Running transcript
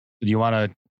Do you want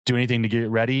to do anything to get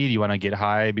ready? Do you want to get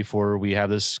high before we have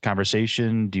this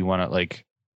conversation? Do you want to like?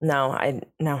 No. I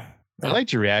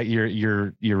liked your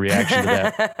reaction to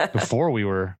that before we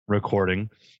were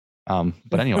recording.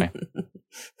 But anyway,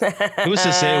 who's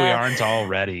to say we aren't all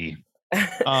ready?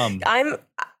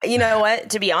 You know what?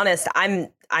 To be honest, I'm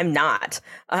not.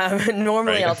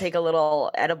 Normally, right. I'll take a little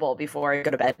edible before I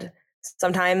go to bed.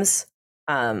 Sometimes,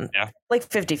 like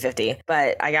 50-50.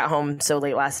 But I got home so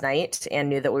late last night and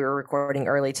knew that we were recording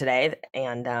early today,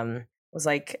 and was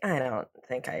like, I don't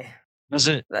think I. Does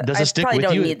it stick with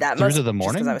don't you need that through the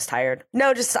morning? Because I was tired. No,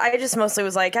 I just mostly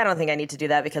was like, I don't think I need to do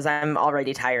that because I'm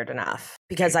already tired enough.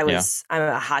 Because I'm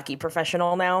a hockey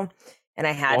professional now, and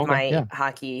I had my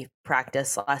hockey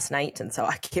practice last night, and so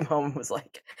I came home and was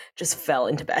like, just fell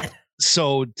into bed.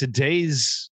 So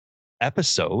today's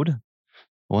episode,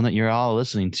 one that you're all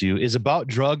listening to, is about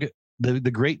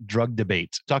the great drug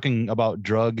debate, talking about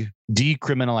drug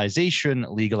decriminalization,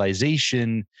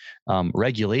 legalization,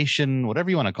 regulation, whatever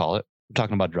you want to call it. We're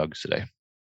talking about drugs today.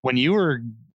 When you were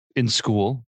in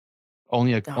school,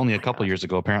 only a couple years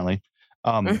ago, apparently.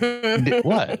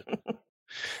 What?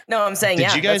 No, I'm saying you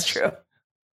guys, that's true.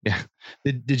 Yeah.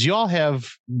 Did you all have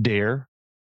DARE?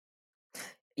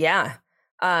 Yeah.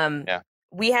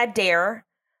 We had DARE,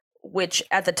 which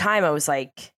at the time I was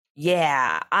like,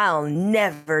 yeah, I'll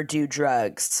never do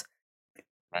drugs.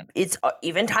 Right. It's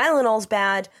even Tylenol's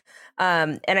bad.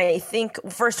 And I think,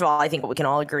 first of all, I think what we can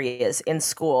all agree is in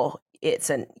school,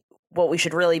 what we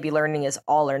should really be learning is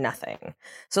all or nothing.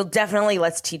 So definitely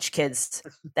let's teach kids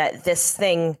that this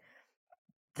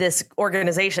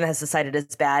organization has decided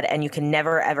it's bad and you can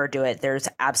never, ever do it. There's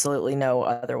absolutely no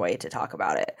other way to talk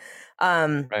about it.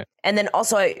 Right. And then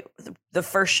also the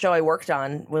first show I worked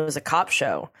on was a cop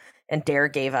show, and DARE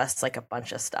gave us like a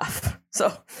bunch of stuff.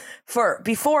 So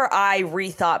before I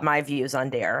rethought my views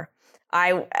on DARE,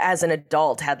 I, as an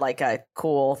adult, had like a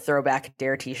cool throwback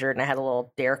DARE t-shirt, and I had a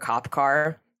little DARE cop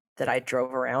car that I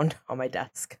drove around on my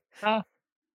desk. Yeah.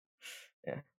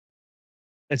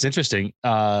 It's interesting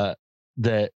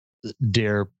that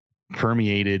DARE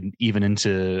permeated even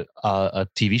into a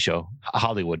TV show,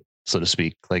 Hollywood, so to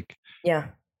speak. Like, yeah,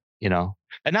 you know,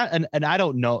 and I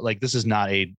don't know, like, this is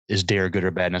not is DARE good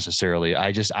or bad necessarily.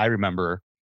 I remember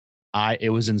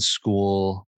it was in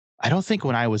school. I don't think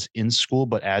when I was in school,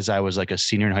 but as I was like a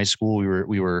senior in high school,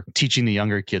 we were teaching the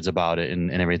younger kids about it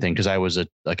and everything. Cause I was an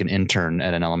intern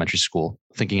at an elementary school,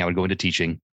 thinking I would go into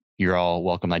teaching. You're all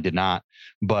welcome. I did not,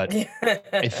 but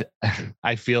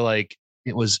I feel like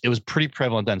it was pretty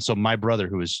prevalent then. So my brother,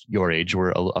 who was your age,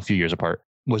 we're a few years apart,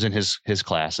 was in his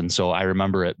class. And so I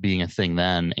remember it being a thing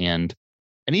then. And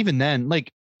even then,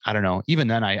 like, I don't know, even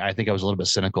then I think I was a little bit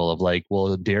cynical of like,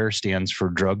 well, DARE stands for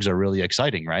drugs are really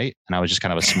exciting, right? And I was just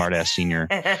kind of a smart ass senior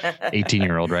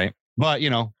 18-year-old, right? But,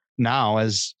 you know, now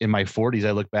as in my 40s,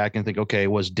 I look back and think, okay,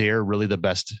 was DARE really the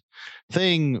best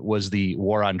thing? Was the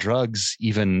war on drugs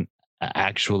even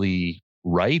actually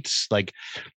right? Like,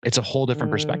 it's a whole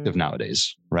different perspective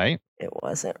nowadays, right? It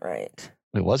wasn't right.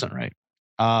 It wasn't right.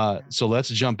 So let's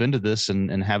jump into this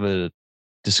and have a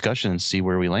discussion and see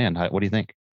where we land. What do you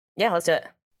think? Yeah, let's do it.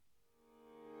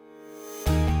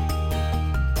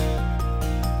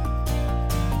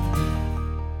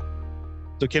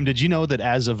 So Kim, did you know that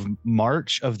as of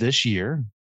March of this year,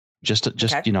 just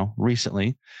okay, you know,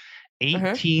 recently,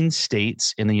 18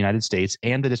 states in the United States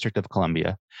and the District of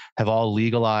Columbia have all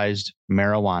legalized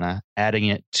marijuana, adding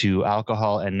it to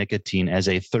alcohol and nicotine as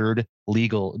a third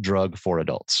legal drug for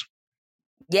adults.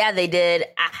 Yeah, they did.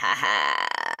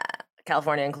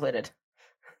 California included.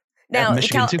 Now,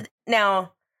 Michigan too.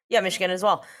 Michigan as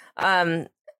well. I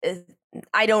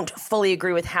don't fully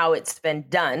agree with how it's been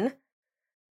done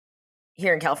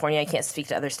here in California. I can't speak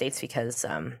to other states because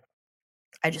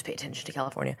I just pay attention to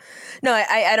California. No,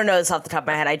 I don't know this off the top of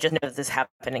my head. I just know that this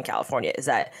happened in California. Is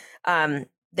that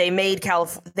they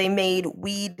made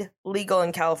weed legal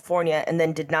in California and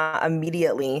then did not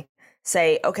immediately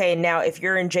say, okay, now if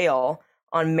you're in jail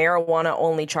on marijuana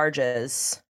only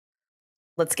charges,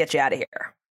 let's get you out of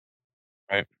here.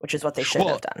 Right. Which is what they should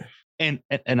have done. And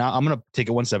I'm going to take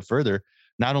it one step further.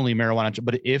 Not only marijuana,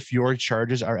 but if your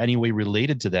charges are any way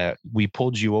related to that, we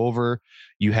pulled you over,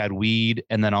 you had weed,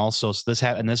 and then also this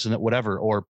happened, this and whatever,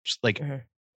 or like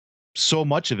so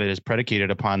much of it is predicated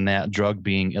upon that drug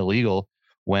being illegal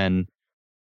when,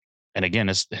 and again,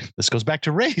 this goes back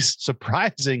to race,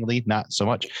 surprisingly, not so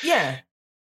much. Yeah.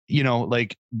 You know,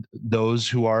 like those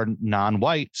who are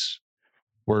non-whites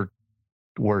were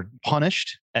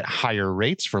punished at higher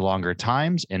rates for longer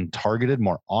times and targeted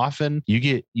more often. You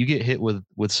get hit with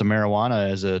some marijuana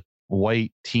as a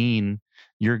white teen,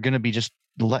 you're going to be just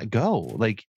let go.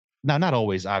 Like, Now, not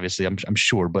always, obviously, I'm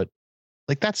sure, but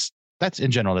like that's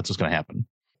in general, that's what's going to happen.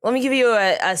 Let me give you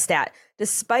a stat.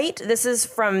 This is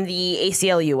from the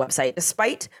ACLU website,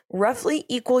 despite roughly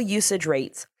equal usage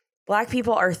rates, Black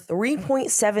people are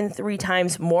 3.73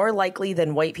 times more likely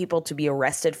than white people to be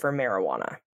arrested for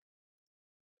marijuana.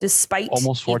 Despite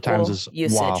almost 4 times as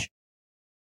usage.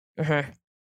 Wow.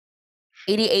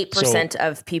 88%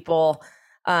 of people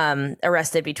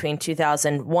arrested between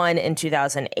 2001 and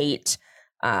 2008.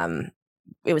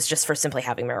 It was just for simply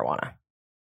having marijuana.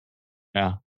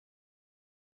 Yeah.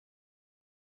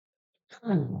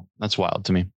 That's wild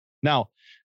to me. Now,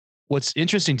 what's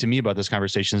interesting to me about this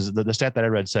conversation is that the stat that I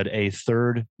read said a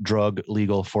third drug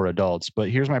legal for adults. But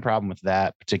here's my problem with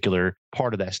that particular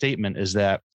part of that statement is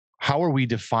that how are we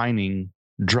defining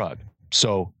drug?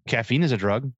 So caffeine is a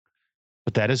drug,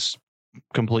 but that is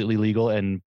completely legal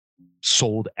and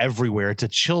sold everywhere to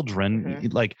children.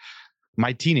 Like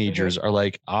my teenagers are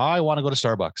like, I want to go to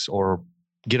Starbucks or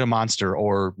get a Monster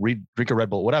or drink a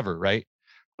Red Bull, whatever, right?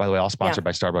 By the way, all sponsored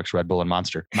by Starbucks, Red Bull, and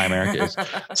Monster. My America is.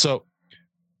 So,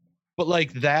 but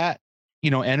like that, you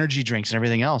know, energy drinks and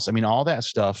everything else. I mean, all that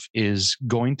stuff is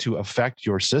going to affect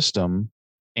your system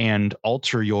and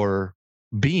alter your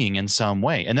being in some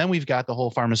way. And then we've got the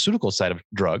whole pharmaceutical side of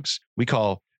drugs. We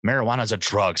call marijuana as a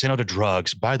drug. Say no to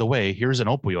drugs. By the way, here's an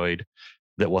opioid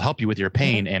that will help you with your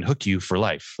pain and hook you for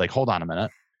life. Like, hold on a minute.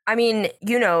 I mean,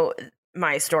 you know,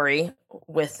 my story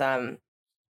with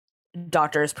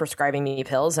doctors prescribing me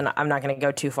pills, and I'm not going to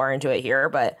go too far into it here,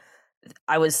 but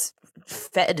I was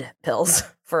fed pills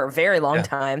for a very long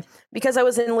time because I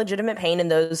was in legitimate pain, and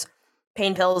those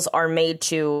pain pills are made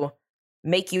to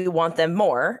make you want them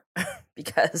more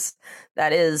because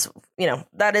that is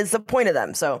the point of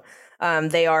them. So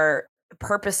they are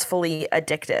purposefully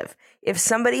addictive. If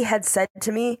somebody had said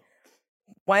to me,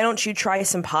 why don't you try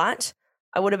some pot?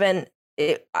 I would have been,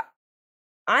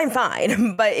 I'm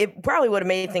fine, but it probably would have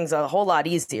made things a whole lot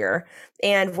easier.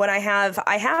 And when I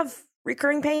have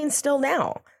recurring pain still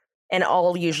now, and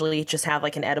I'll usually just have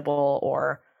like an edible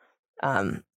or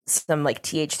some like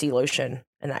THC lotion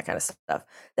and that kind of stuff.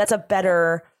 That's a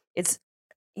better, it's,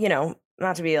 you know,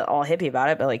 not to be all hippie about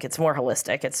it, but like it's more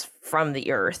holistic. It's from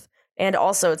the earth. And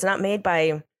also it's not made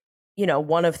by, you know,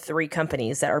 one of 3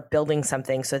 companies that are building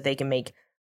something so they can make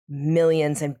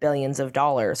millions and billions of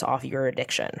dollars off your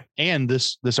addiction. And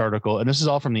this article, and this is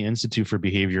all from the Institute for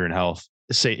Behavior and Health,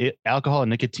 say alcohol and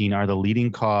nicotine are the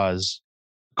leading causes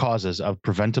of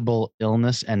preventable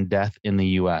illness and death in the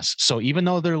US. So even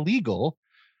though they're legal,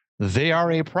 they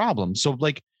are a problem. So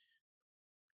when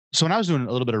I was doing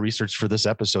a little bit of research for this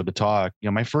episode to talk, you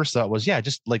know, my first thought was,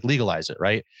 just like legalize it,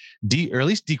 right? Or at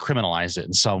least decriminalize it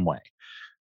in some way,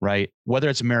 right? Whether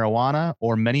it's marijuana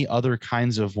or many other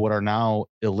kinds of what are now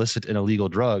illicit and illegal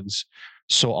drugs.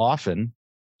 So often,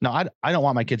 now I don't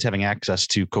want my kids having access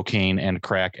to cocaine and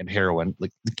crack and heroin.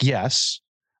 Like, yes,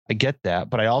 I get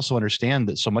that, but I also understand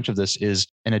that so much of this is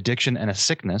an addiction and a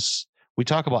sickness. We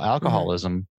talk about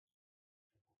alcoholism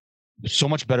so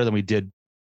much better than we did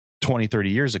 20,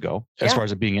 30 years ago, as far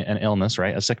as it being an illness,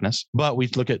 right? A sickness. But we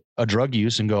look at a drug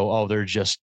use and go, oh,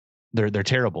 they're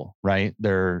terrible, right?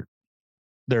 They're,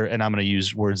 and I'm going to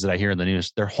use words that I hear in the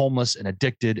news. They're homeless and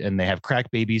addicted and they have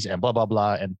crack babies and blah, blah,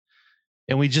 blah.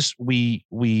 And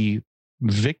we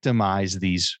victimize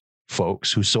these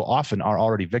folks who so often are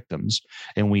already victims,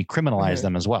 and we criminalize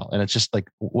them as well. And it's just like,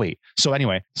 wait. So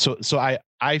anyway, so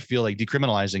I feel like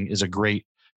decriminalizing is a great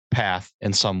path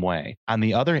in some way. On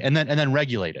the other, and then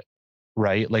regulate it,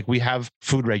 right? Like we have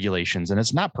food regulations, and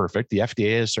it's not perfect. The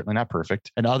FDA is certainly not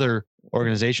perfect, and other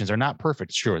organizations are not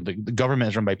perfect. Sure, the government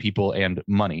is run by people and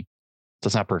money, so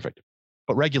it's not perfect,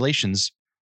 but regulations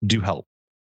do help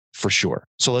for sure.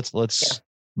 So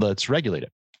let's regulate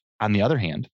it. On the other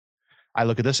hand, I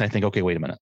look at this and I think, okay, wait a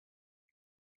minute.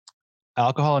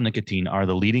 Alcohol and nicotine are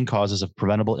the leading causes of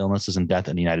preventable illnesses and death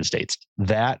in the United States.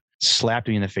 That slapped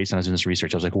me in the face when I was doing this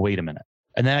research. I was like, wait a minute.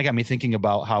 And then I got me thinking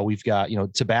about how we've got,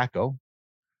 tobacco.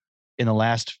 In the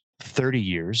last 30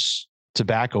 years,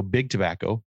 big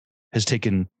tobacco has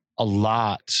taken a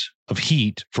lot of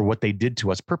heat for what they did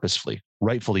to us purposefully.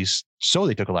 Rightfully so,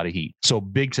 they took a lot of heat. So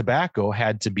big tobacco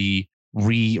had to be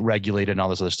re-regulated and all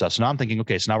this other stuff. So now I'm thinking,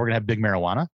 okay, so now we're gonna have big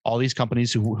marijuana. All these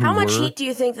companies who how much heat do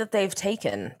you think that they've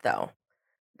taken though?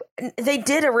 They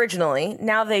did originally.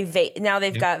 Now they've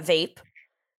got vape,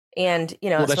 and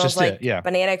it smells like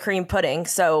banana cream pudding.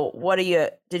 So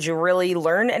did you really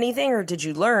learn anything, or did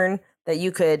you learn that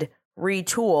you could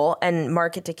retool and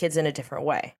market to kids in a different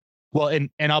way? Well,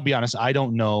 and I'll be honest, I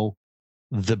don't know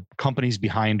the companies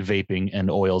behind vaping and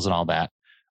oils and all that.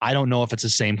 I don't know if it's the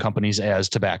same companies as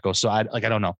tobacco. So I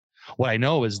don't know. What I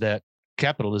know is that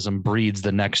capitalism breeds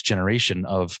the next generation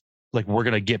of like, we're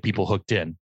going to get people hooked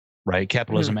in, right?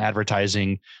 Capitalism,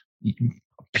 advertising,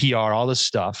 PR, all this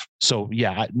stuff. So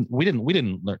yeah, we didn't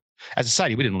learn as a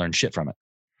society, we didn't learn shit from it.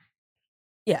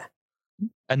 Yeah.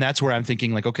 And that's where I'm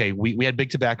thinking like, okay, we had big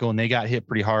tobacco and they got hit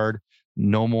pretty hard.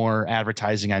 No more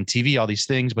advertising on TV, all these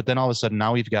things. But then all of a sudden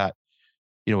now we've got,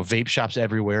 vape shops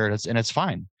everywhere and it's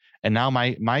fine. And now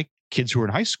my kids who are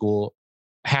in high school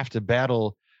have to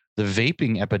battle the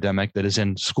vaping epidemic that is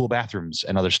in school bathrooms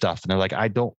and other stuff. And they're like, I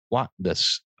don't want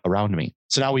this around me.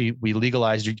 So now we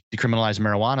legalized, decriminalized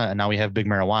marijuana, and now we have big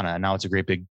marijuana. And now it's a great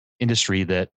big industry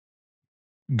that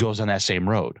goes on that same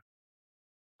road.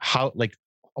 How, like,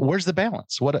 where's the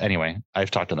balance? Anyway,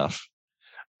 I've talked enough.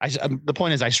 The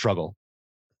point is I struggle.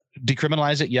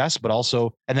 Decriminalize it, yes, but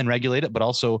also, and then regulate it, but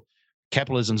also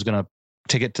capitalism's going to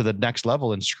take it to the next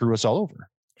level and screw us all over.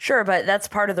 Sure, but that's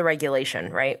part of the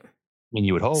regulation, right? I mean,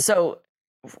 you would hope. So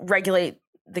regulate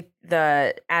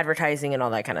the advertising and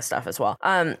all that kind of stuff as well.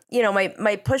 My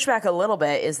pushback a little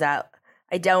bit is that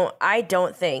I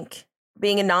don't think,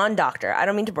 being a non-doctor, I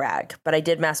don't mean to brag, but I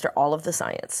did master all of the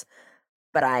science.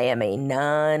 But I am a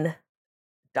non-doctor,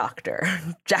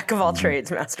 jack of all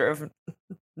trades, master of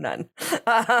none.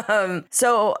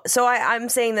 So I'm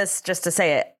saying this just to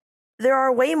say it. There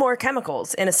are way more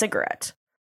chemicals in a cigarette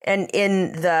and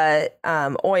in the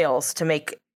oils to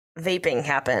make vaping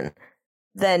happen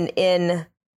than in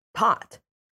pot.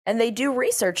 And they do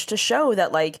research to show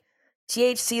that like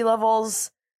THC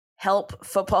levels help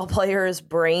football players'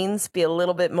 brains be a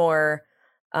little bit more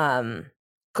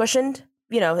cushioned.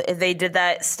 They did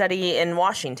that study in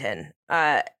Washington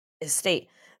state.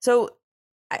 So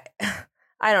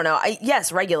I don't know.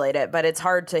 Yes, regulate it, but it's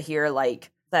hard to hear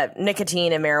like that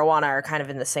nicotine and marijuana are kind of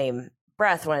in the same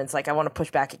breath when it's like, I want to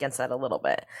push back against that a little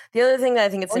bit. The other thing that I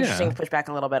think it's interesting to push back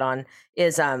a little bit on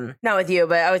is, not with you,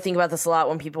 but I would think about this a lot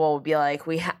when people would be like,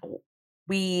 we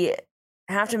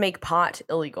have to make pot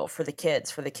illegal for the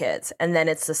kids. And then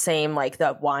it's the same, like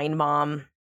the wine mom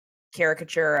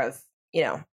caricature of,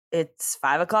 it's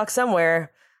 5:00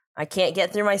 somewhere. I can't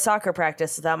get through my soccer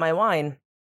practice without my wine.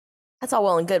 That's all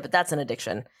well and good, but that's an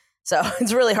addiction. So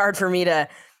it's really hard for me to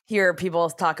hear people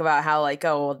talk about how like,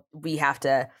 oh, well, we have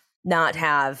to not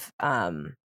have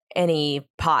any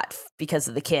pot because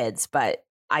of the kids, but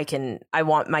I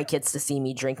want my kids to see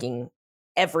me drinking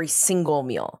every single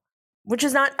meal, which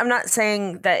is not, I'm not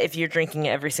saying that if you're drinking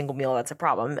every single meal, that's a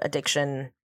problem.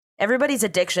 Everybody's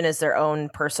addiction is their own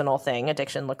personal thing.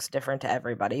 Addiction looks different to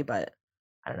everybody, but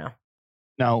I don't know.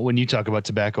 Now, when you talk about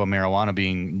tobacco and marijuana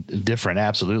being different,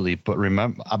 absolutely. But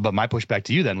my pushback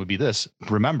to you then would be this.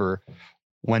 Remember,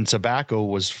 when tobacco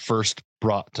was first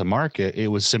brought to market, it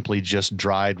was simply just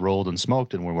dried, rolled, and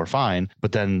smoked, and we were fine.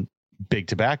 But then big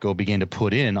tobacco began to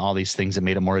put in all these things that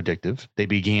made it more addictive. They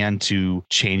began to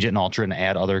change it and alter it and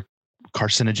add other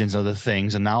carcinogens and other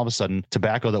things. And now all of a sudden,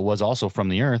 tobacco that was also from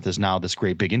the earth is now this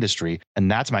great big industry. And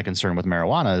that's my concern with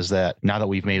marijuana, is that now that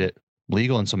we've made it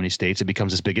legal in so many states, it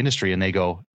becomes this big industry, and they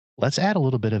go, let's add a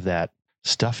little bit of that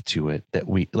stuff to it that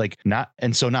we like not.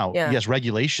 And so now, yes,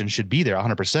 regulation should be there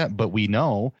 100%, but we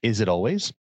know, is it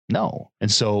always? No.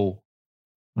 And so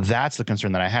that's the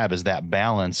concern that I have, is that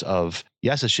balance of,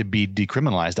 yes, it should be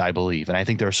decriminalized, I believe. And I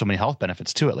think there are so many health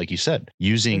benefits to it. Like you said,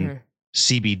 using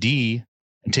CBD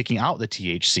and taking out the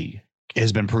THC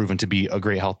has been proven to be a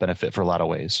great health benefit for a lot of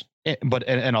ways.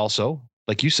 And also,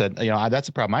 like you said, that's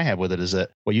the problem I have with it, is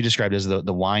that what you described as the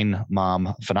wine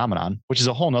mom phenomenon, which is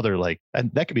a whole nother, like,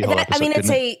 that could be a whole episode.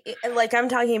 I mean, like, I'm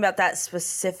talking about that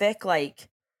specific, like,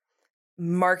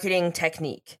 marketing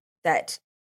technique that,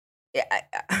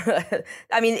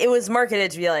 I mean, it was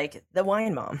marketed to be like, the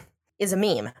wine mom is a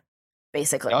meme,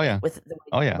 basically. Oh, yeah. With the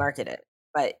way you market it.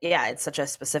 But yeah, it's such a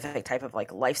specific type of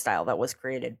like lifestyle that was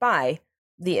created by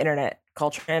the internet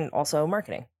culture and also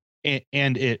marketing.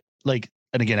 And it like,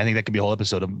 and again, I think that could be a whole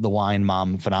episode of the wine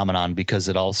mom phenomenon, because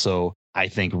it also, I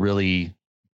think, really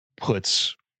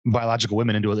puts biological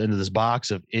women into this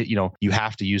box of it. You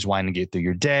have to use wine to get through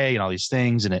your day and all these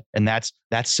things, and that's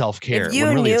self-care. If you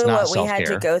really knew what we had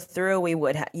to go through,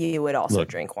 you would also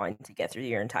drink wine to get through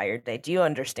your entire day. Do you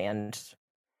understand?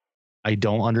 I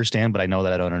don't understand, but I know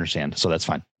that I don't understand, so that's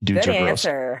fine. Dudes Good are gross.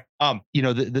 Answer.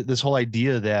 This whole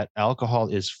idea that alcohol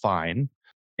is fine,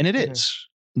 and it is.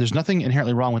 There's nothing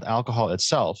inherently wrong with alcohol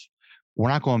itself. We're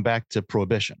not going back to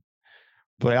prohibition,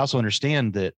 but I also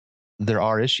understand that there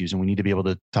are issues, and we need to be able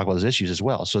to talk about those issues as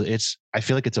well. So I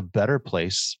feel like it's a better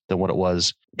place than what it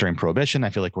was during prohibition. I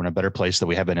feel like we're in a better place than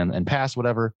we have been in past,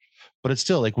 whatever, but it's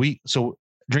still like so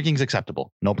drinking is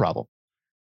acceptable. No problem.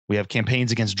 We have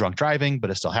campaigns against drunk driving, but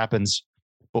it still happens.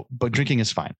 But drinking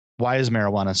is fine. Why is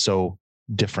marijuana so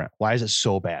different? Why is it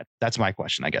so bad? That's my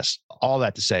question, I guess. All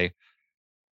that to say,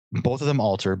 both of them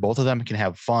alter, both of them can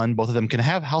have fun, both of them can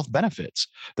have health benefits.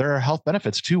 There are health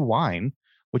benefits to wine,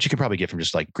 which you can probably get from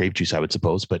just like grape juice, I would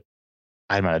suppose, but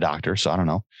I'm not a doctor, so I don't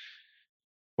know.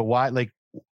 But why, like,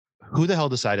 who the hell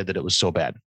decided that it was so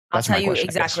bad? I'll tell you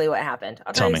exactly what happened.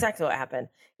 I'll tell you exactly what happened.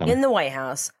 In the White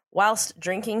House, whilst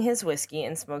drinking his whiskey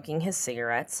and smoking his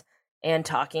cigarettes and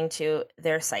talking to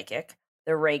their psychic,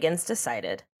 the Reagans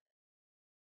decided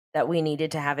that we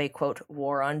needed to have a, quote,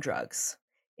 war on drugs.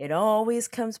 It always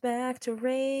comes back to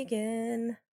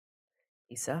Reagan.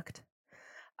 He sucked.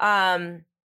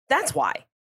 That's why.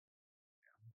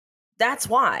 That's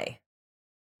why.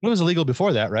 It was illegal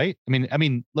before that, right? I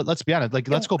mean, let's be honest. Like,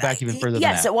 let's go back even further.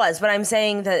 Yes, it was. But I'm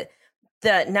saying that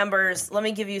the numbers. Let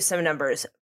me give you some numbers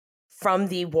from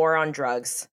the war on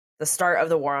drugs, the start of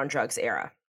the war on drugs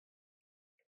era.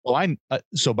 Well,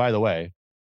 so by the way,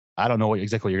 I don't know what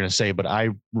exactly you're going to say, but I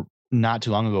not too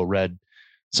long ago read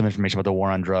some information about the war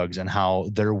on drugs and how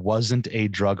there wasn't a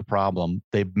drug problem.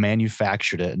 They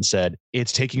manufactured it and said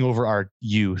it's taking over our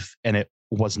youth, and it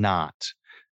was not.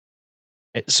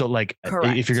 So like,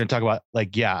 correct. If you're going to talk about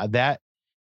like, yeah, that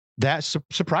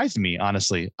surprised me,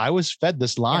 honestly. I was fed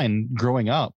this line growing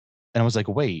up and I was like,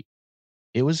 wait,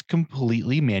 it was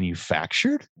completely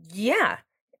manufactured? Yeah.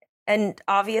 And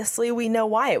obviously we know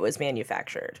why it was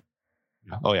manufactured.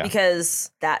 Oh yeah. Because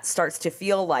that starts to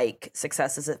feel like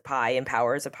success is a pie and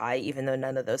power is a pie, even though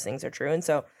none of those things are true. And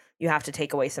so you have to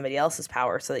take away somebody else's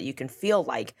power so that you can feel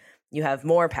like you have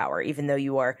more power, even though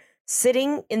you are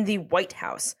sitting in the White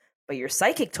House. But your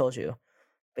psychic told you,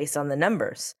 based on the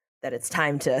numbers, that it's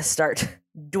time to start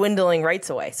dwindling rights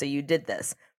away. So you did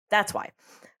this. That's why.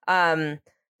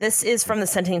 This is from the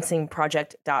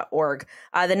sentencingproject.org.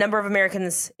 The number of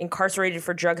Americans incarcerated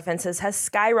for drug offenses has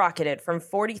skyrocketed from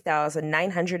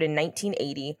 40,900 in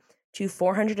 1980 to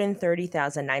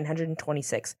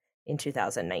 430,926 in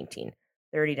 2019,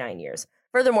 39 years.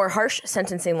 Furthermore, harsh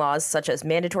sentencing laws such as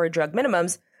mandatory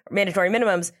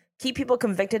minimums keep people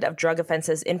convicted of drug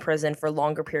offenses in prison for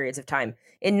longer periods of time.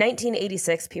 In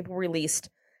 1986, people released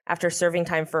after serving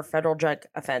time for a federal drug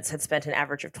offense had spent an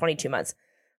average of 22 months.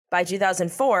 By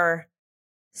 2004,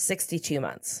 62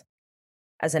 months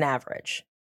as an average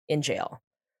in jail,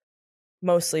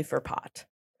 mostly for pot.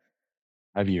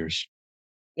 5 years.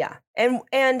 Yeah.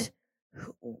 And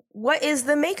what is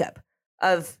the makeup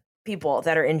of people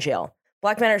that are in jail?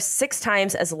 Black men are 6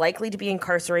 times as likely to be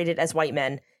incarcerated as white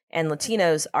men, and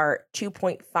Latinos are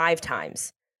 2.5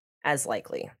 times as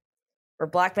likely. For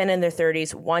Black men in their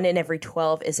 30s, 1 in every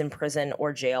 12 is in prison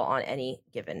or jail on any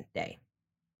given day.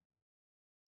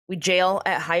 We jail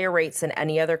at higher rates than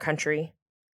any other country,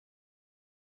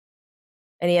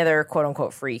 any other quote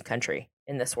unquote free country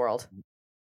in this world.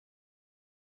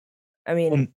 I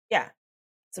mean, yeah,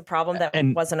 it's a problem that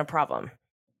wasn't a problem.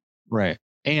 Right.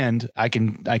 And I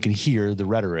can hear the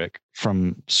rhetoric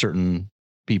from certain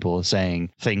people saying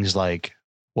things like,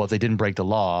 well, if they didn't break the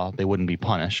law, they wouldn't be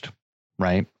punished.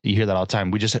 Right. You hear that all the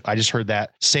time. I just heard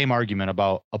that same argument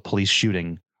about a police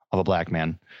shooting of a black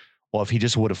man. Well, if he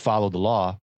just would have followed the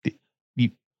law,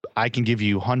 I can give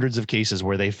you hundreds of cases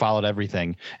where they followed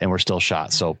everything and were still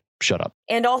shot. So shut up.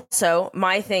 And also,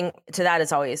 my thing to that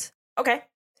is always, okay,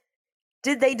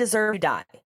 did they deserve to die?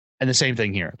 And the same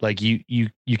thing here. Like you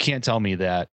can't tell me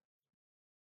that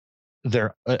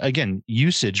there, again,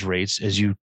 usage rates, as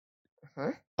you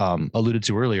alluded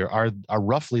to earlier, are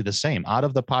roughly the same. Out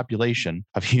of the population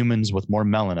of humans with more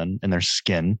melanin in their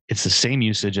skin, it's the same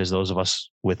usage as those of us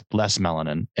with less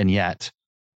melanin. And yet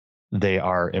they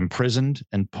are imprisoned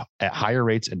and at higher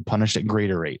rates and punished at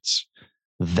greater rates.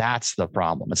 That's the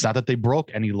problem. It's not that they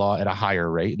broke any law at a higher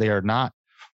rate. They are not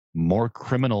more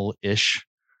criminal-ish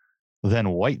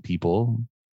than white people.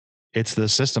 It's the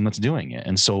system that's doing it.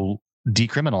 And so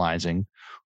decriminalizing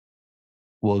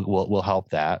will help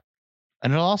that.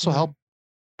 And it'll also help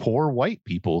poor white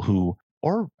people who,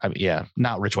 or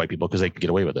not rich white people because they can get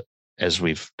away with it, as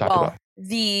we've talked about.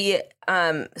 The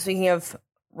speaking of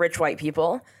rich white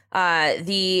people,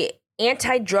 the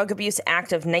Anti-Drug Abuse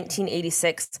Act of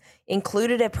 1986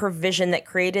 included a provision that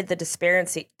created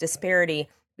the disparity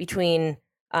between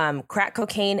crack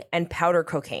cocaine and powder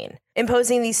cocaine,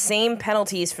 imposing these same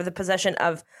penalties for the possession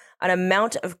of an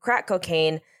amount of crack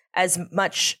cocaine as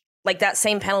much like that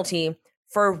same penalty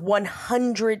for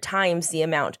 100 times the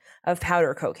amount of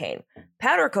powder cocaine.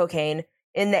 Powder cocaine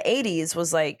in the 80s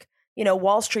was like,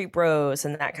 Wall Street Bros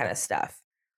and that kind of stuff.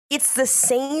 It's the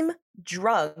same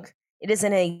drug. It is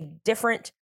in a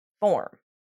different form.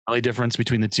 The only difference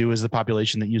between the two is the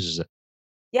population that uses it.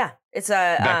 Yeah, it's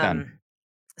a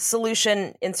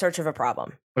solution in search of a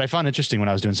problem. What I found interesting when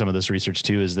I was doing some of this research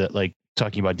too is that, like,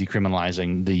 talking about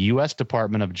decriminalizing, the U.S.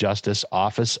 Department of Justice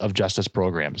Office of Justice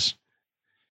Programs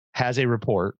has a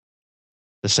report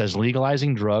that says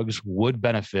legalizing drugs would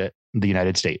benefit the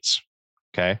United States.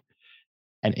 Okay.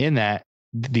 And in that,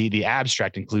 the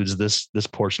abstract includes this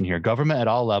portion here. Government at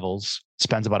all levels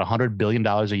spends about $100 billion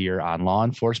a year on law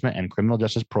enforcement and criminal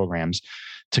justice programs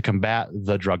to combat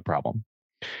the drug problem.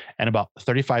 And about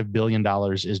 $35 billion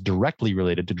is directly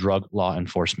related to drug law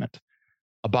enforcement.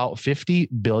 About $50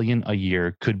 billion a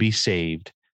year could be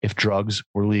saved if drugs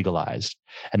were legalized.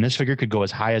 And this figure could go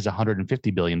as high as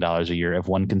 $150 billion a year if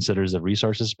one considers the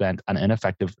resources spent on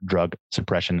ineffective drug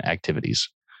suppression activities.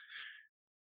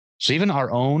 So even our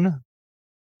own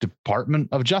Department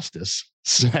of Justice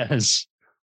says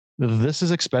this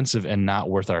is expensive and not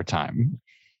worth our time.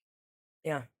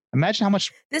 Yeah. Imagine how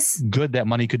much good that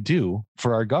money could do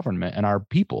for our government and our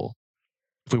people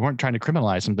if we weren't trying to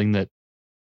criminalize something that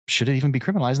shouldn't even be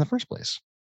criminalized in the first place.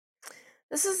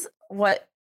 This is what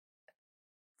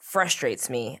frustrates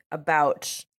me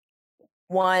about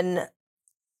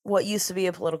what used to be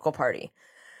a political party,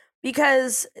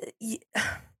 because you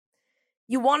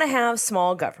want to have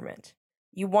small government.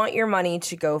 You want your money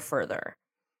to go further.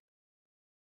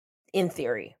 In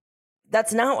theory.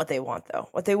 That's not what they want, though.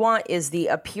 What they want is the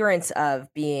appearance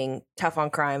of being tough on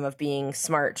crime, of being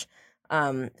smart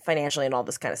financially and all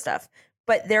this kind of stuff.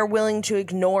 But they're willing to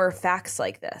ignore facts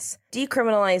like this.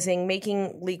 Decriminalizing,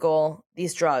 making legal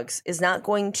these drugs is not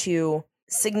going to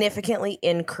significantly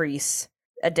increase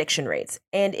addiction rates.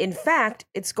 And in fact,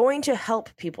 it's going to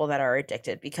help people that are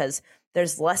addicted because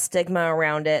there's less stigma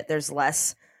around it. There's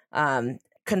less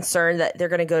concern that they're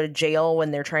going to go to jail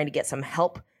when they're trying to get some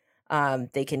help.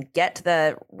 They can get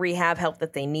the rehab help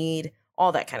that they need,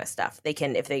 all that kind of stuff. They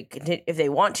can, if they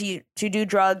want to do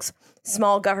drugs,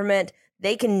 small government,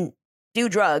 they can do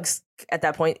drugs at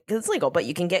that point because it's legal, but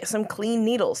you can get some clean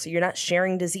needles so you're not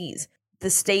sharing disease. The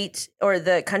state or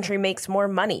the country makes more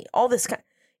money. All this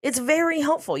it's very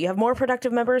helpful. You have more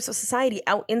productive members of society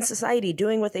out in society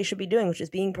doing what they should be doing, which is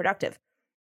being productive.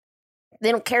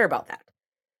 They don't care about that.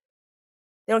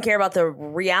 They don't care about the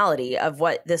reality of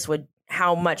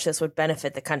how much this would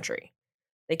benefit the country.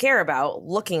 They care about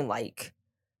looking like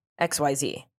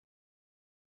XYZ.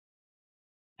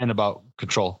 And about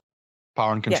control,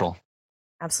 power and control. Yeah,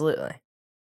 absolutely.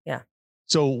 Yeah.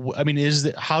 So, I mean, here's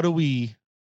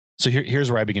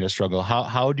where I begin to struggle.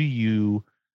 How do you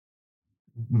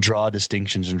draw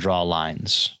distinctions and draw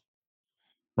lines,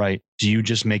 right? Do you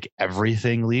just make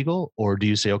everything legal, or do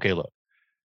you say, okay, look,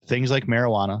 things like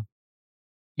marijuana,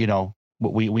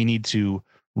 we need to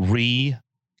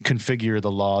reconfigure the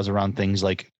laws around things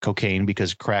like cocaine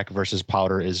because crack versus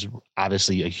powder is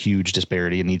obviously a huge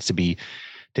disparity. It needs to be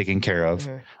taken care of.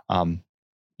 Mm-hmm.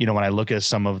 When I look at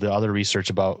some of the other research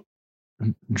about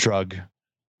drug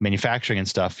manufacturing and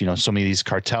stuff, so many of these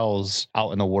cartels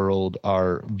out in the world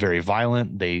are very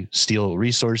violent. They steal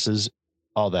resources,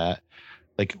 all that.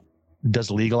 Like,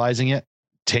 does legalizing it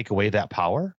take away that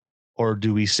power? Or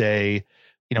do we say,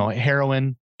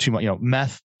 heroin too much,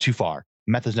 meth too far?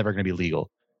 Meth is never going to be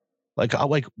legal. I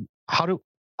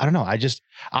don't know.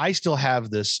 I still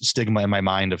have this stigma in my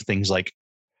mind of things like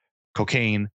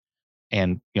cocaine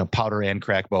and, powder and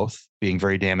crack both being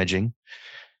very damaging.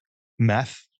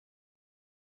 Meth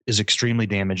is extremely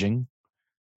damaging.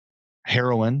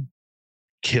 Heroin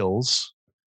kills.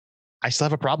 I still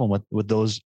have a problem with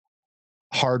those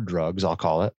hard drugs, I'll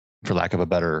call it, for lack of a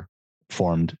better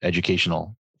formed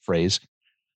educational phrase.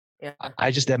 Yeah.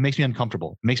 That makes me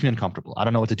uncomfortable. It makes me uncomfortable. I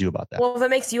don't know what to do about that. Well, if it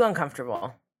makes you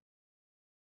uncomfortable.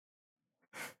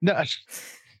 No,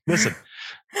 listen.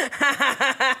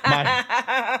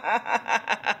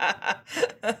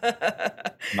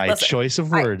 My choice of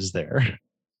words there.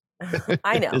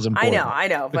 I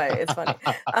know, but it's funny.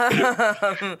 I'm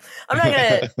not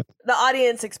gonna. The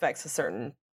audience expects a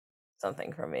certain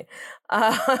something from me.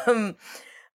 I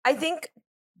think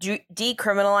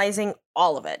decriminalizing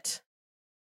all of it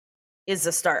is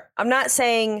the start. I'm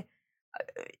saying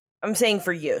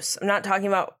for use. I'm not talking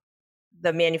about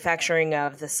the manufacturing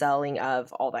of, the selling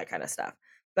of, all that kind of stuff.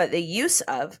 But the use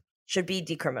of should be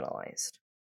decriminalized,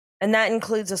 and that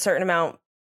includes a certain amount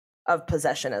of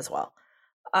possession as well.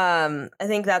 I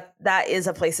think that is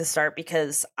a place to start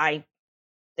because I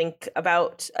think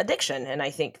about addiction and I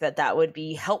think that would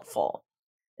be helpful.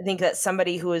 I think that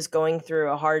somebody who is going through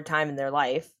a hard time in their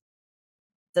life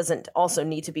doesn't also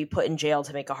need to be put in jail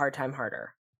to make a hard time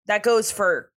harder. That goes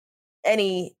for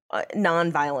any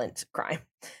non-violent crime.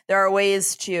 There are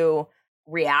ways to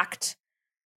react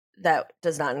that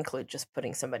does not include just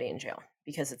putting somebody in jail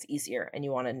because it's easier and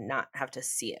you want to not have to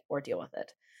see it or deal with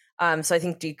it. So I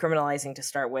think decriminalizing to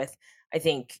start with. I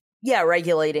think, yeah,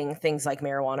 regulating things like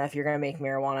marijuana. If you're going to make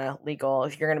marijuana legal,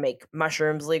 if you're going to make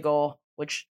mushrooms legal,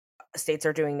 which states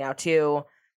are doing now too,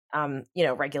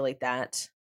 regulate that.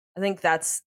 I think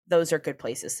those are good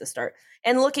places to start.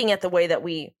 And looking at the way that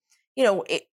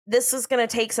this is going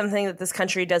to take something that this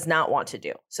country does not want to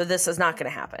do. So this is not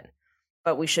going to happen.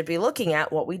 But we should be looking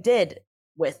at what we did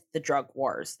with the drug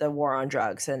wars, the war on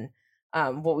drugs, and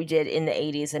what we did in the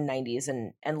 80s and 90s,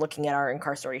 and looking at our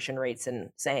incarceration rates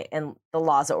and the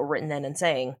laws that were written then, and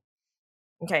saying,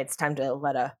 okay, it's time to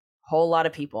let a whole lot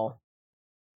of people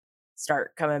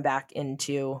start coming back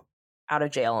out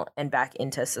of jail and back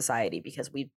into society,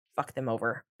 because we fucked them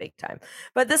over big time.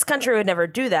 But this country would never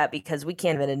do that, because we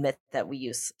can't even admit that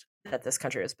that this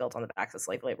country was built on the backs of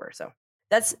slave labor. So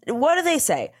what do they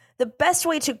say? The best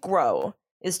way to grow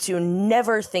is to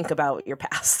never think about your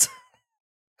past.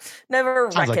 Never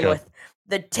reckon with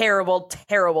the terrible,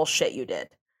 terrible shit you did.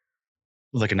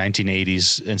 Like a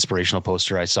 1980s inspirational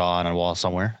poster I saw on a wall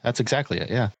somewhere. That's exactly it.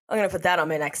 Yeah. I'm going to put that on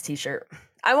my next t-shirt.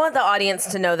 I want the audience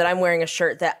to know that I'm wearing a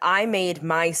shirt that I made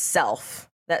myself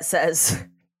that says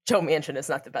Joe Manchin is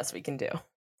not the best we can do.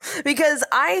 Because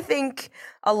I think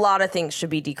a lot of things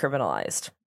should be decriminalized.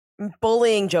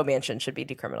 Bullying Joe Manchin should be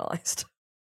decriminalized.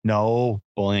 No,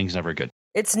 bullying's never good.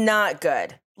 It's not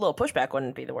good. A little pushback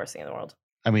wouldn't be the worst thing in the world.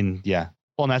 I mean, yeah.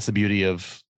 Well, and that's the beauty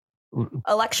of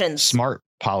elections, smart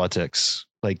politics,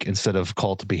 like instead of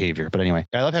cult behavior. But anyway,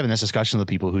 I love having this discussion with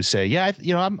people who say, yeah,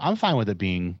 I'm fine with it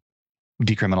being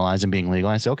decriminalized and being legal.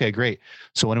 I say, okay, great.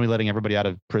 So when are we letting everybody out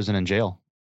of prison and jail?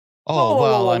 Oh,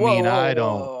 well, I mean, I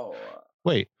don't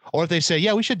wait. Or if they say,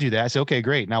 yeah, we should do that. I say, okay,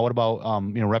 great. Now what about,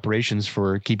 reparations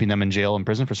for keeping them in jail and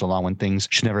prison for so long when things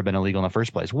should never have been illegal in the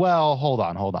first place? Well, hold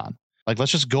on. Like,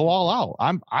 let's just go all out.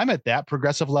 I'm at that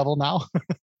progressive level now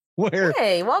where,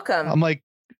 hey, welcome. I'm like,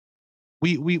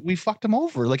 we fucked them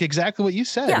over. Like exactly what you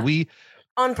said. Yeah, we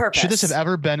on purpose. Should this have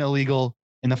ever been illegal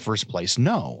in the first place?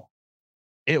 No,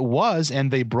 it was.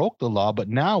 And they broke the law. But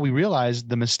now we realize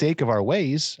the mistake of our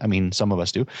ways. I mean, some of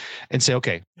us do, and say,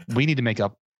 okay, we need to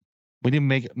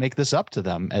make this up to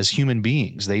them as human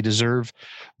beings. They deserve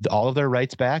all of their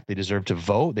rights back. They deserve to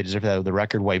vote. They deserve to have the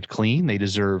record wiped clean. They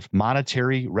deserve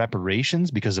monetary reparations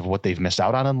because of what they've missed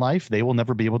out on in life. They will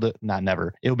never be able to, not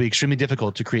never. It will be extremely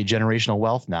difficult to create generational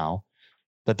wealth now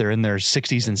that they're in their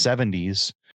 60s and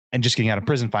 70s and just getting out of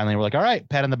prison finally. We're like, all right,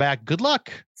 pat on the back. Good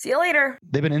luck. See you later.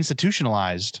 They've been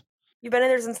institutionalized. You've been in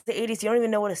there since the 80s. You don't even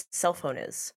know what a cell phone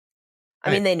is. I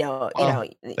mean, they know,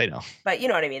 they know, but you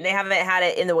know what I mean? They haven't had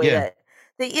it in the way that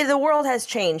the world has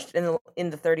changed in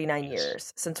the 39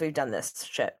 years since we've done this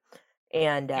shit.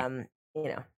 And,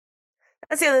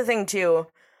 that's the other thing too,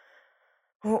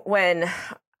 when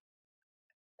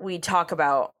we talk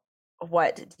about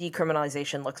what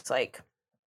decriminalization looks like.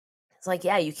 It's like,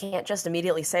 yeah, you can't just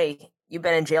immediately say you've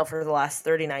been in jail for the last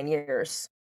 39 years.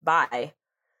 Bye.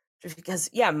 Just because,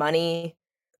 money.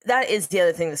 That is the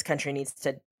other thing this country needs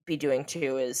to be doing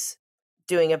too, is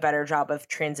doing a better job of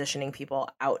transitioning people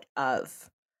out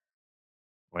of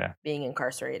being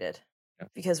incarcerated. Yeah.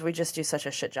 Because we just do such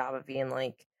a shit job of being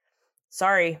like,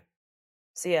 sorry,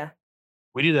 see ya.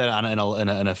 We do that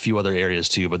in a few other areas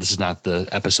too, but this is not the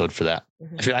episode for that.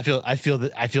 Mm-hmm. I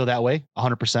feel that way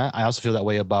 100%. I also feel that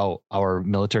way about our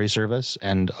military service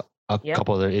and a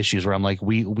couple other issues where I'm like,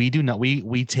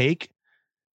 we take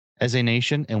as a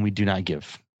nation and we do not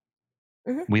give.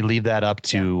 Mm-hmm. We leave that up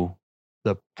to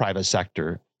the private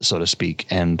sector, so to speak.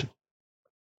 And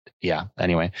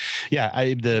anyway,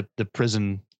 the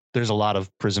prison, there's a lot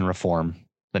of prison reform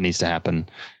that needs to happen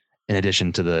in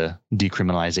addition to the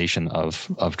decriminalization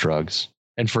of drugs.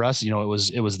 And for us, it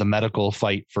was the medical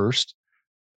fight first.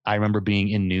 I remember being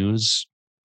in news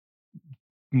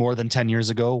more than 10 years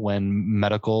ago when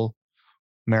medical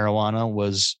marijuana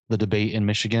was the debate in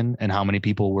Michigan and how many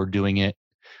people were doing it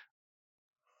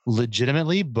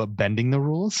legitimately, but bending the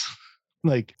rules.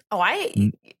 Like,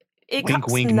 wink,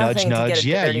 wink, nudge, nudge.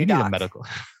 Yeah, you need a medical,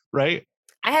 right?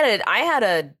 I had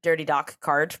a dirty doc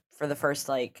card for the first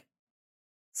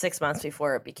 6 months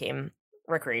before it became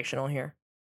recreational here.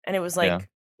 And it was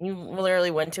you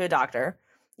literally went to a doctor,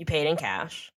 you paid in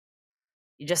cash,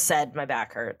 you just said, my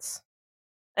back hurts.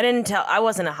 I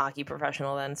wasn't a hockey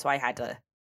professional then, so I had to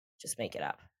just make it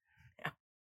up.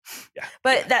 Yeah.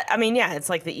 But it's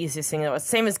like the easiest thing. That was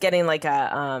same as getting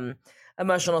a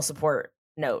emotional support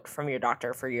note from your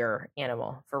doctor for your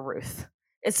animal, for Ruth.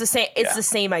 It's the same. It's the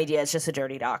same idea. It's just a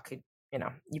dirty doc.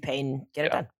 You pay and get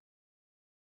it done.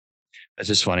 That's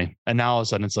just funny. And now all of a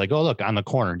sudden it's like, oh, look, on the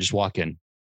corner, just walk in.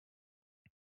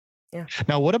 Yeah.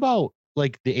 Now, what about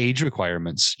the age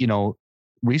requirements?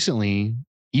 Recently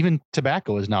even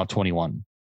tobacco is now 21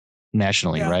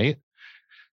 nationally, right?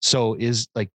 So is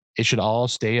like it should all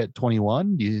stay at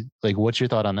 21? Do you like what's your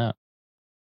thought on that?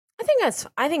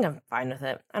 I think I'm fine with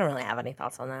it. I don't really have any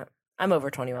thoughts on that. I'm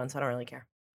over 21, so I don't really care.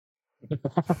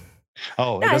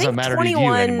 Oh, No, it I doesn't think matter to you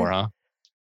 21 anymore, huh?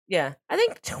 Yeah, I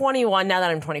think 21. Now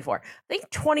that I'm 24, I think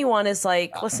 21 is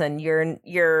like, listen,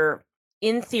 you're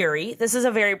in theory. This is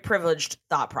a very privileged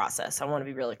thought process. I want to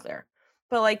be really clear,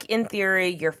 but like in theory,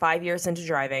 you're 5 years into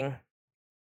driving.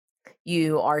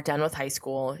 You are done with high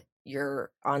school.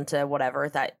 You're onto whatever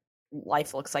that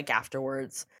life looks like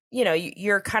afterwards. You know,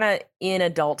 you're kind of in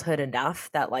adulthood enough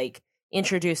that like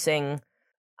introducing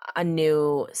a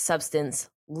new substance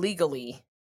legally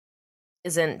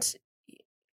isn't.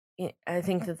 I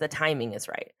think that the timing is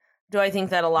right. Do I think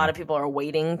that a lot of people are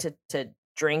waiting to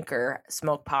drink or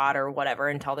smoke pot or whatever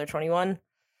until they're 21?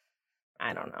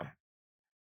 I don't know.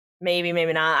 Maybe,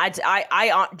 maybe not.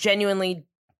 I genuinely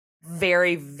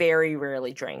very, very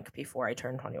rarely drink before I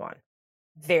turn 21.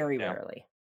 Very rarely.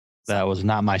 That was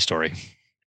not my story.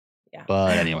 Yeah.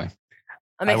 But anyway,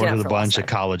 I work with a bunch of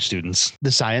college students.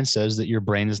 The science says that your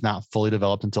brain is not fully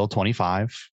developed until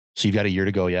 25. So you've got a year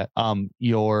to go yet. But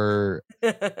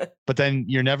then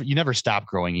you never stop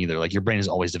growing either. Like your brain is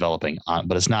always developing,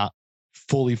 but it's not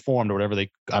fully formed or whatever I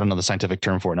don't know the scientific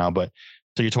term for it now, but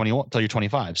till you're 21, till you're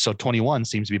 25. So 21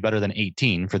 seems to be better than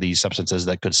 18 for these substances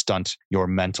that could stunt your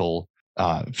mental,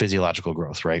 physiological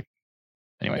growth, right?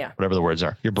 Anyway, whatever the words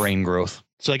are, your brain growth.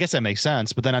 So I guess that makes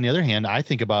sense. But then on the other hand, I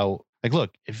think about like, look,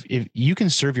 if you can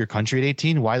serve your country at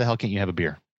 18, why the hell can't you have a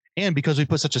beer? And because we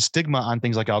put such a stigma on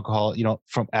things like alcohol,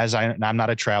 I'm not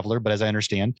a traveler, but as I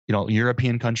understand,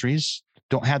 European countries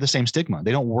don't have the same stigma.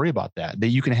 They don't worry about that. That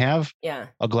you can have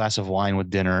a glass of wine with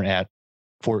dinner at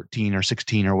 14 or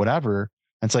 16 or whatever.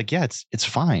 And it's like, it's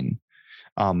fine.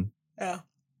 And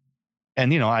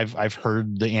I've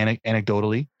heard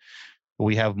anecdotally,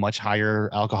 we have much higher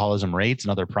alcoholism rates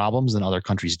and other problems than other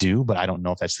countries do, but I don't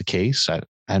know if that's the case. I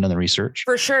haven't done the research.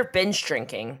 For sure, binge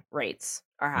drinking rates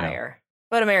are higher.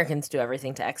 But Americans do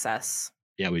everything to excess.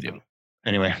 Yeah, we do.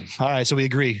 Anyway, all right. So we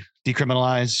agree.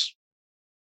 Decriminalize,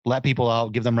 let people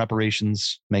out, give them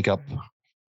reparations, make up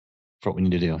for what we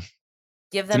need to do.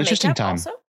 Give them makeup time.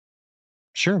 Also?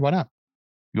 Sure, why not?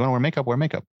 You want to wear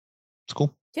makeup. It's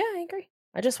cool. Yeah, I agree.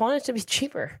 I just want it to be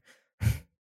cheaper.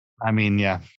 I mean,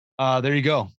 yeah. There you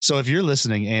go. So if you're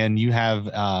listening and you have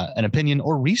an opinion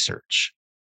or research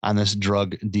on this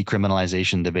drug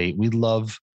decriminalization debate, we'd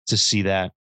love to see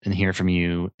that and hear from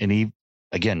you. And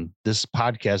again, this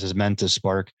podcast is meant to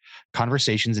spark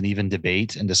conversations and even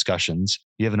debate and discussions. If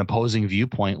you have an opposing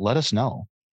viewpoint, let us know.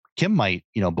 Kim might,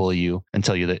 bully you and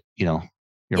tell you that, you're wrong.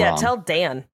 Yeah, tell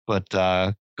Dan. But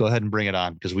go ahead and bring it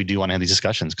on because we do want to have these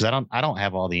discussions because I don't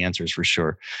have all the answers for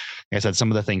sure. Like I said,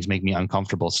 some of the things make me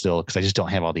uncomfortable still because I just don't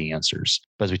have all the answers.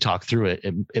 But as we talk through it,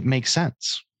 it makes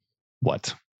sense.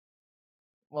 What?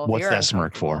 Well, what's that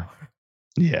smirk for?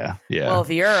 Yeah. Well,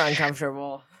 if you're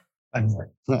uncomfortable.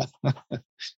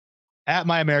 At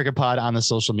My American Pod on the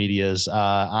social medias.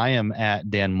 I am at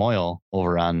Dan Moyle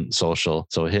over on social.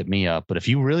 So hit me up. But if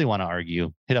you really want to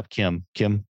argue, hit up Kim.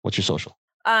 Kim, what's your social?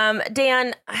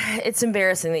 Dan, it's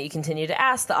embarrassing that you continue to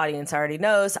ask. The audience already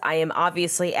knows. I am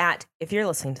obviously if you're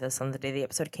listening to this on the day the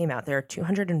episode came out, there are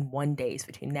 201 days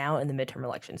between now and the midterm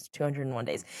elections, 201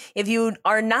 days. If you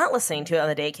are not listening to it on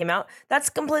the day it came out, that's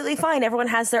completely fine. Everyone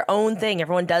has their own thing.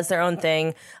 Everyone does their own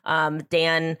thing.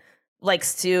 Dan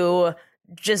likes to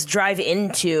just drive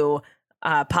into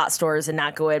pot stores and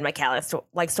not go in. My cat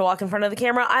likes to walk in front of the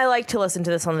camera. I like to listen to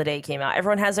this on the day it came out.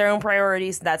 Everyone has their own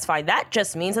priorities. That's fine. That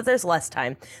just means that there's less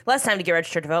time to get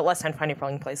registered to vote, less time to find your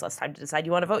polling place, less time to decide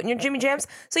you want to vote in your Jimmy Jams.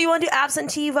 So you want to do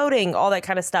absentee voting, all that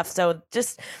kind of stuff. So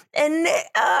it's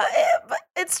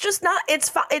just not,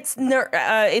 it's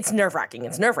nerve-wracking.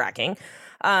 It's nerve-wracking.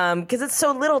 Because it's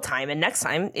so little time, and next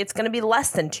time it's going to be less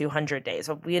than 200 days.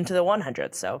 We'll be into the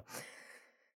 100s. So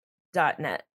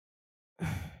 .net.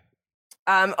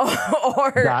 No.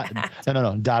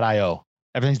 .io.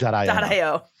 Everything's .io.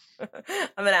 .io.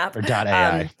 I'm an app. Or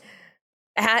 .ai.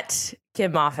 At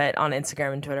Kim Moffitt on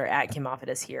Instagram and Twitter. At Kim Moffitt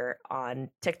is here on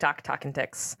TikTok, Talking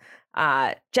Ticks.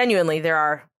 Genuinely, there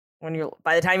are,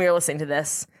 by the time you're listening to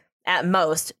this, at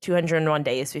most 201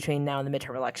 days between now and the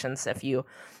midterm elections. If you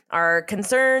are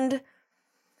concerned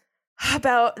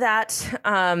about that,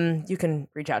 you can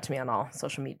reach out to me on all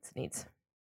social media needs.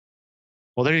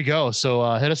 Well, there you go.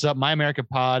 So hit us up,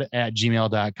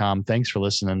 myamericapod@gmail.com. Thanks for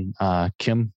listening.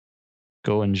 Kim,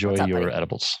 go enjoy your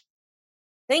edibles.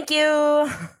 Thank you.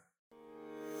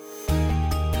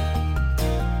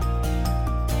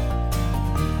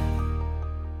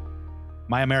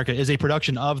 My America is a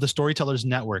production of the Storytellers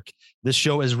Network. This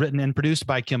show is written and produced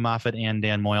by Kim Moffitt and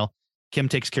Dan Moyle. Kim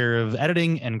takes care of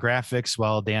editing and graphics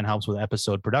while Dan helps with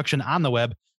episode production on the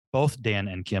web. Both Dan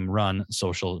and Kim run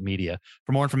social media.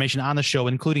 For more information on the show,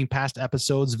 including past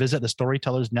episodes, visit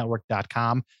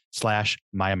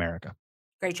thestorytellersnetwork.com/myamerica.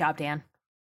 Great job, Dan.